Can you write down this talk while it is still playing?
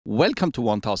Welcome to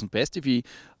 1000 Best TV.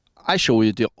 I show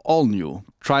you the all-new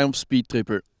Triumph Speed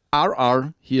Triple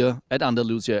RR here at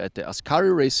Andalusia at the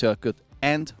Ascari Race Circuit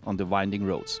and on the winding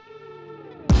roads.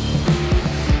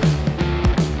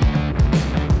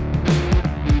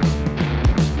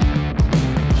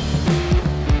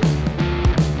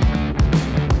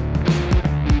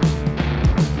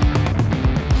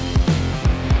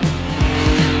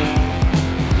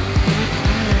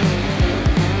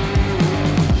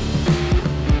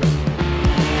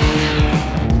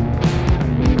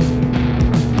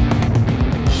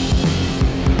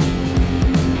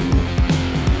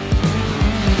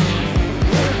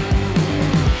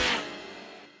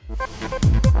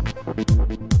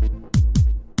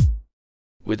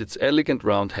 With its elegant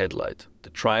round headlight, the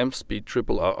Triumph Speed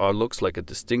Triple RR looks like a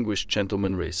distinguished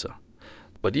gentleman racer.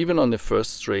 But even on the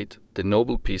first straight, the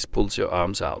noble piece pulls your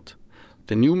arms out.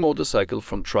 The new motorcycle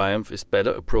from Triumph is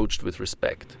better approached with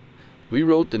respect. We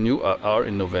rode the new RR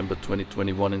in November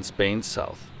 2021 in Spain's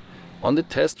south. On the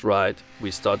test ride,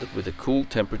 we started with a cool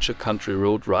temperature country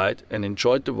road ride and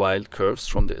enjoyed the wild curves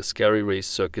from the Ascari Race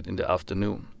Circuit in the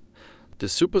afternoon. The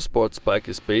super sports bike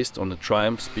is based on the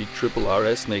Triumph Speed Triple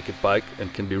RS naked bike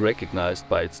and can be recognized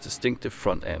by its distinctive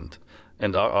front end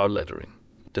and RR lettering.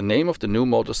 The name of the new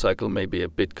motorcycle may be a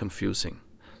bit confusing.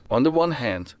 On the one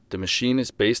hand, the machine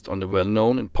is based on the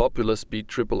well-known and popular Speed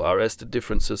Triple RS. The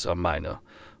differences are minor,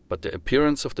 but the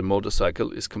appearance of the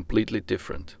motorcycle is completely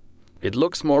different. It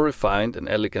looks more refined and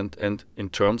elegant and, in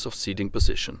terms of seating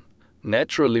position,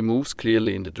 naturally moves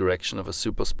clearly in the direction of a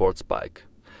super sports bike.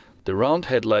 The round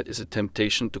headlight is a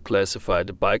temptation to classify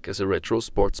the bike as a retro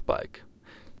sports bike.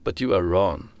 But you are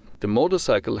wrong. The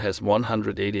motorcycle has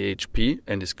 180 HP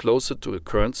and is closer to a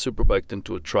current superbike than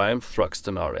to a Triumph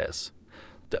Thruxton RS.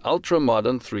 The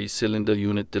ultra-modern 3-cylinder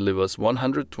unit delivers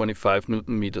 125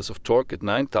 Nm of torque at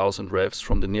 9,000 revs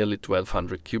from the nearly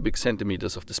 1,200 cubic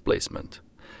centimeters of displacement.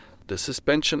 The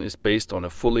suspension is based on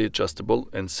a fully adjustable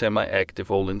and semi-active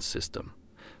Öhlins system.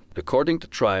 According to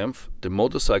Triumph, the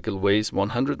motorcycle weighs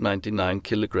 199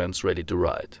 kilograms ready to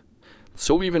ride.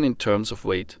 So even in terms of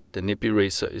weight, the Nippy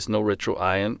Racer is no retro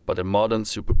iron but a modern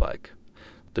superbike.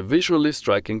 The visually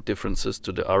striking differences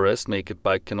to the RS naked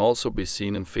bike can also be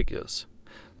seen in figures.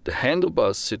 The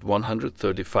handlebars sit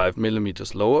 135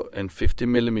 mm lower and 50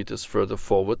 mm further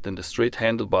forward than the straight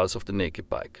handlebars of the naked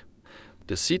bike.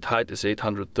 The seat height is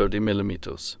 830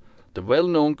 mm. The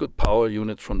well-known good power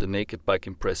unit from the naked bike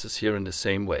impresses here in the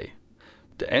same way.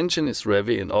 The engine is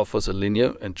revvy and offers a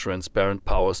linear and transparent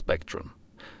power spectrum.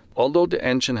 Although the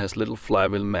engine has little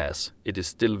flywheel mass, it is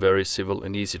still very civil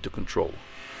and easy to control.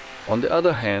 On the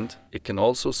other hand, it can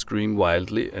also scream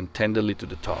wildly and tenderly to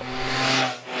the top.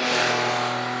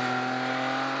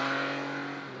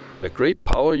 A great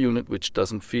power unit which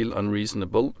doesn't feel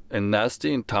unreasonable and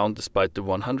nasty in town despite the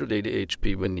 180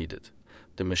 HP when needed.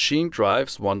 The machine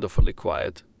drives wonderfully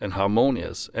quiet and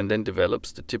harmonious and then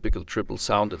develops the typical triple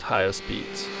sound at higher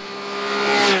speeds.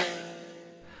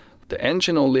 The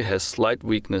engine only has slight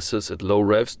weaknesses at low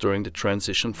revs during the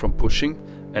transition from pushing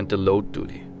and the load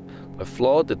duty, a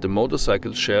flaw that the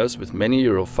motorcycle shares with many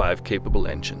Euro 5 capable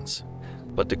engines.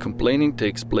 But the complaining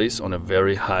takes place on a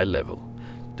very high level.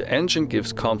 The engine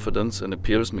gives confidence and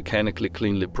appears mechanically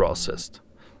cleanly processed.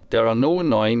 There are no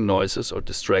annoying noises or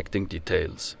distracting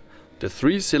details. The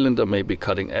 3-cylinder may be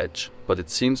cutting edge, but it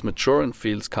seems mature and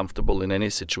feels comfortable in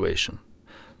any situation.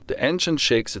 The engine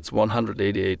shakes its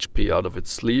 180 HP out of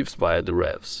its sleeves via the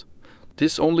revs.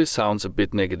 This only sounds a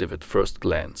bit negative at first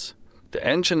glance. The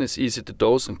engine is easy to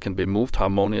dose and can be moved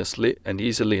harmoniously and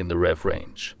easily in the rev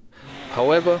range.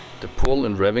 However, the pull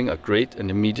and revving are great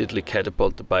and immediately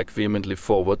catapult the bike vehemently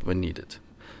forward when needed.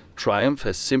 Triumph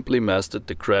has simply mastered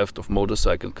the craft of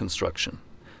motorcycle construction.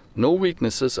 No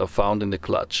weaknesses are found in the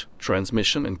clutch,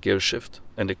 transmission and gear shift,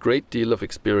 and a great deal of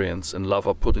experience and love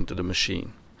are put into the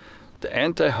machine. The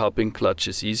anti-hopping clutch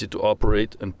is easy to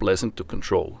operate and pleasant to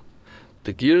control.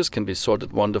 The gears can be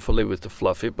sorted wonderfully with the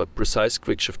fluffy but precise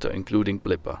quickshifter including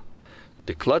blipper.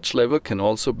 The clutch lever can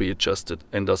also be adjusted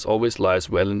and thus always lies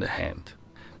well in the hand.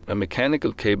 A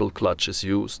mechanical cable clutch is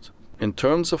used. In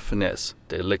terms of finesse,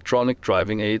 the electronic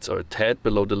driving aids are a tad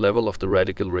below the level of the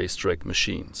Radical Racetrack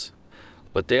machines.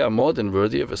 But they are more than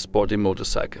worthy of a sporty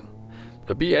motorcycle.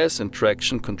 ABS and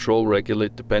traction control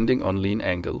regulate depending on lean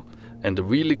angle, and the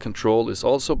wheelie control is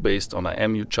also based on a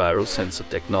MU gyro sensor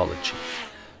technology,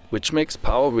 which makes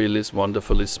power wheelies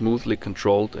wonderfully smoothly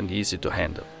controlled and easy to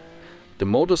handle. The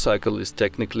motorcycle is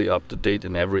technically up to date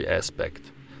in every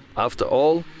aspect. After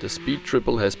all, the Speed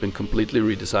Triple has been completely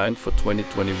redesigned for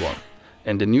 2021,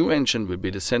 and the new engine will be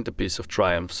the centerpiece of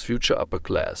Triumph's future upper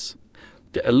class.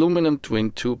 The aluminum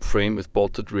twin-tube frame with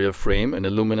bolted rear frame and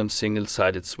aluminum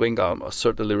single-sided swing arm are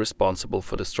certainly responsible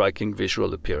for the striking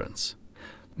visual appearance.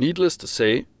 Needless to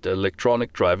say, the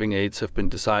electronic driving aids have been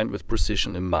designed with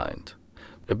precision in mind.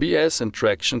 ABS and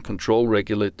traction control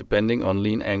regulate depending on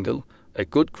lean angle. A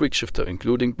good quickshifter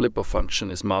including blipper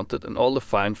function is mounted, and all the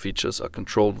fine features are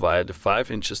controlled via the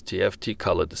 5 inches TFT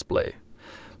color display.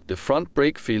 The front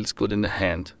brake feels good in the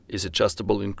hand, is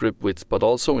adjustable in grip width but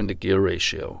also in the gear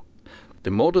ratio. The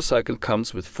motorcycle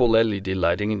comes with full LED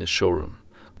lighting in the showroom.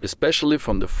 Especially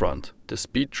from the front, the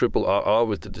Speed RRR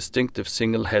with the distinctive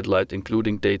single headlight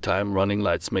including daytime running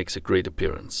lights makes a great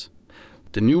appearance.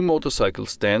 The new motorcycle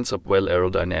stands up well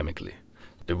aerodynamically.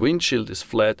 The windshield is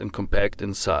flat and compact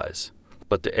in size,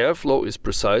 but the airflow is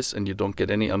precise and you don't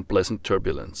get any unpleasant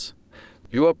turbulence.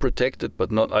 You are protected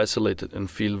but not isolated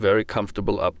and feel very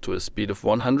comfortable up to a speed of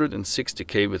 160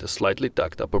 km with a slightly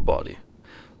ducked upper body.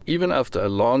 Even after a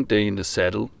long day in the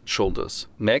saddle, shoulders,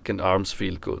 neck and arms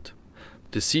feel good.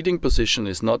 The seating position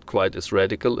is not quite as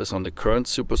radical as on the current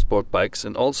Supersport bikes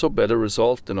and also better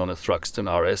resolved than on a Thruxton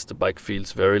RS. The bike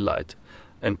feels very light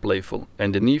and playful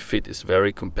and the knee fit is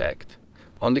very compact.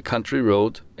 On the country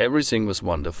road, everything was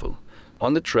wonderful.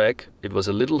 On the track, it was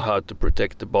a little hard to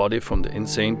protect the body from the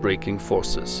insane braking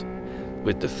forces.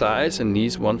 With the thighs and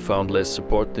knees one found less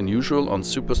support than usual on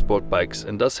Supersport bikes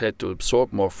and thus had to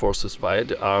absorb more forces via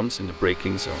the arms in the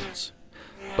braking zones.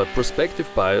 But prospective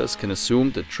buyers can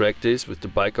assume that track days with the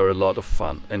bike are a lot of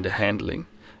fun and the handling,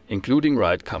 including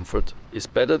ride comfort, is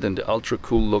better than the ultra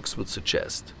cool looks would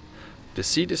suggest. The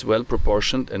seat is well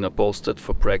proportioned and upholstered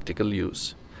for practical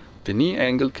use. The knee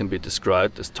angle can be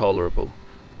described as tolerable.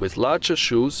 With larger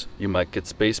shoes, you might get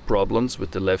space problems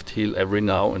with the left heel every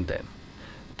now and then.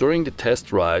 During the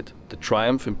test ride, the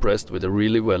Triumph impressed with a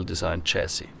really well-designed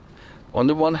chassis. On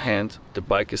the one hand, the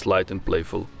bike is light and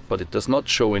playful, but it does not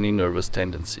show any nervous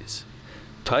tendencies.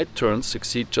 Tight turns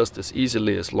succeed just as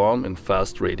easily as long and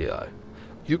fast radii.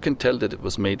 You can tell that it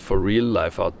was made for real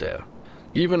life out there.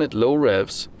 Even at low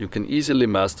revs, you can easily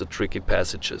master tricky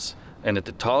passages, and at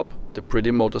the top, the pretty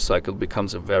motorcycle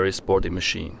becomes a very sporty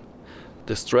machine.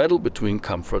 The straddle between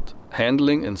comfort,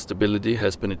 handling and stability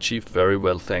has been achieved very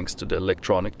well thanks to the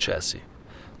electronic chassis.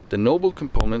 The noble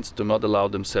components do not allow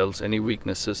themselves any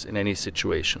weaknesses in any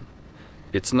situation.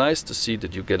 It's nice to see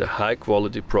that you get a high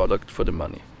quality product for the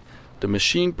money. The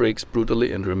machine brakes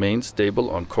brutally and remains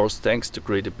stable on course thanks to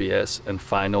great ABS and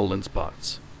fine Öhlins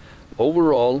parts.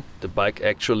 Overall, the bike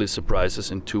actually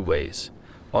surprises in 2 ways.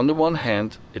 On the one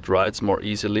hand, it rides more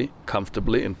easily,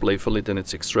 comfortably and playfully than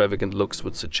its extravagant looks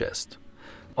would suggest.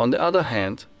 On the other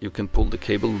hand, you can pull the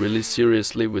cable really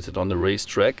seriously with it on the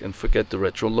racetrack and forget the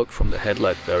retro look from the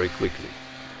headlight very quickly.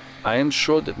 I am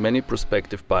sure that many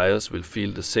prospective buyers will feel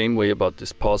the same way about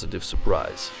this positive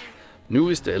surprise. New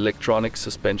is the electronic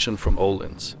suspension from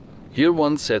Öhlins. Here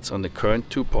one sets on the current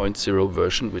 2.0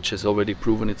 version, which has already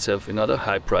proven itself in other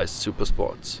high-priced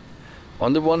supersports.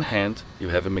 On the one hand, you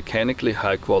have a mechanically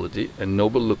high quality and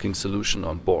noble looking solution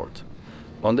on board.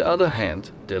 On the other hand,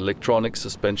 the electronic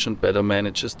suspension better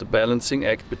manages the balancing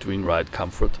act between ride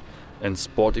comfort and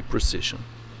sporty precision.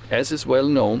 As is well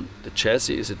known, the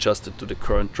chassis is adjusted to the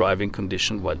current driving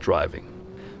condition while driving.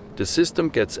 The system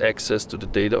gets access to the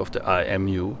data of the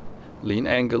IMU. Lean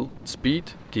angle,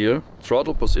 speed, gear,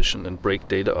 throttle position and brake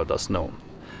data are thus known.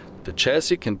 The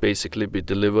chassis can basically be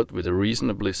delivered with a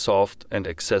reasonably soft and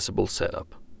accessible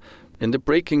setup. In the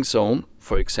braking zone,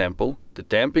 for example, the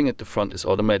damping at the front is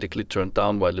automatically turned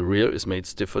down while the rear is made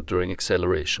stiffer during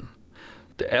acceleration.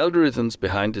 The algorithms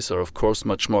behind this are of course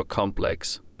much more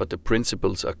complex, but the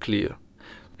principles are clear.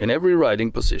 In every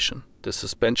riding position, the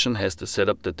suspension has the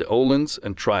setup that the Öhlins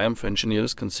and Triumph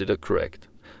engineers consider correct,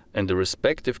 and the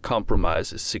respective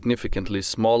compromise is significantly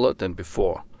smaller than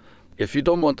before. If you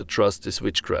don't want to trust this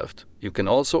witchcraft, you can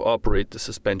also operate the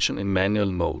suspension in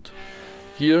manual mode.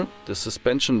 Here, the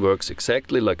suspension works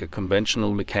exactly like a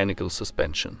conventional mechanical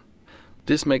suspension.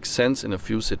 This makes sense in a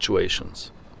few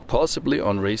situations, possibly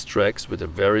on racetracks with a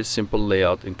very simple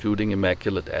layout including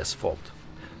immaculate asphalt.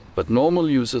 But normal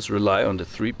users rely on the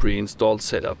 3 pre-installed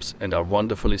setups and are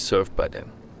wonderfully served by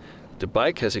them. The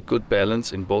bike has a good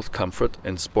balance in both comfort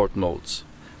and sport modes.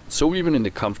 So even in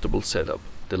the comfortable setup,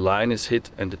 the line is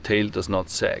hit and the tail does not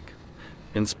sag.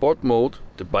 In sport mode,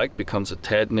 the bike becomes a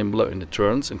tad nimbler in the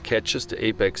turns and catches the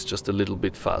apex just a little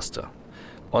bit faster.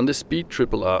 On the Speed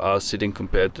RRR sitting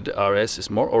compared to the RS is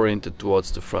more oriented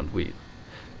towards the front wheel.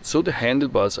 So the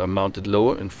handlebars are mounted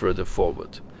lower and further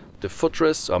forward. The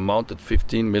footrests are mounted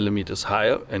 15 mm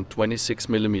higher and 26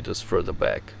 mm further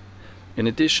back. In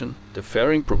addition, the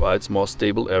fairing provides more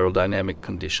stable aerodynamic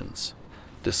conditions.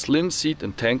 The slim seat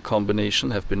and tank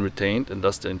combination have been retained, and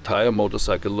thus the entire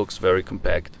motorcycle looks very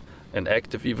compact and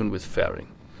active even with fairing.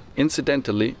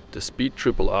 Incidentally, the Speed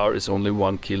RRR is only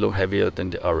 1 kilo heavier than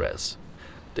the RS.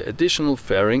 The additional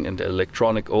fairing and the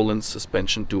electronic Öhlins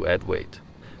suspension do add weight.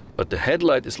 But the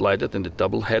headlight is lighter than the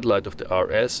double headlight of the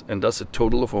RS, and thus a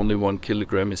total of only 1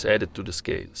 kilogram is added to the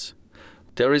scales.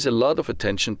 There is a lot of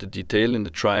attention to detail in the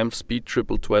Triumph Speed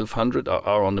Triple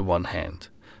 1200RR on the one hand.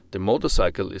 The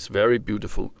motorcycle is very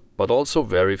beautiful, but also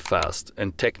very fast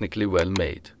and technically well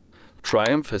made.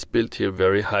 Triumph has built here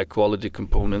very high quality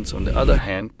components on the other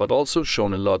hand, but also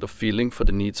shown a lot of feeling for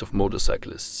the needs of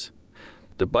motorcyclists.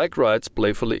 The bike rides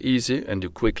playfully easy and you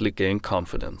quickly gain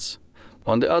confidence.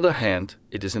 On the other hand,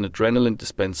 it is an adrenaline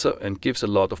dispenser and gives a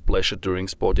lot of pleasure during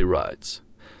sporty rides.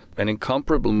 An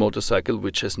incomparable motorcycle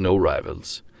which has no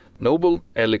rivals. Noble,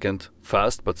 elegant,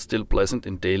 fast but still pleasant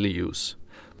in daily use.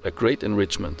 A great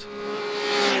enrichment.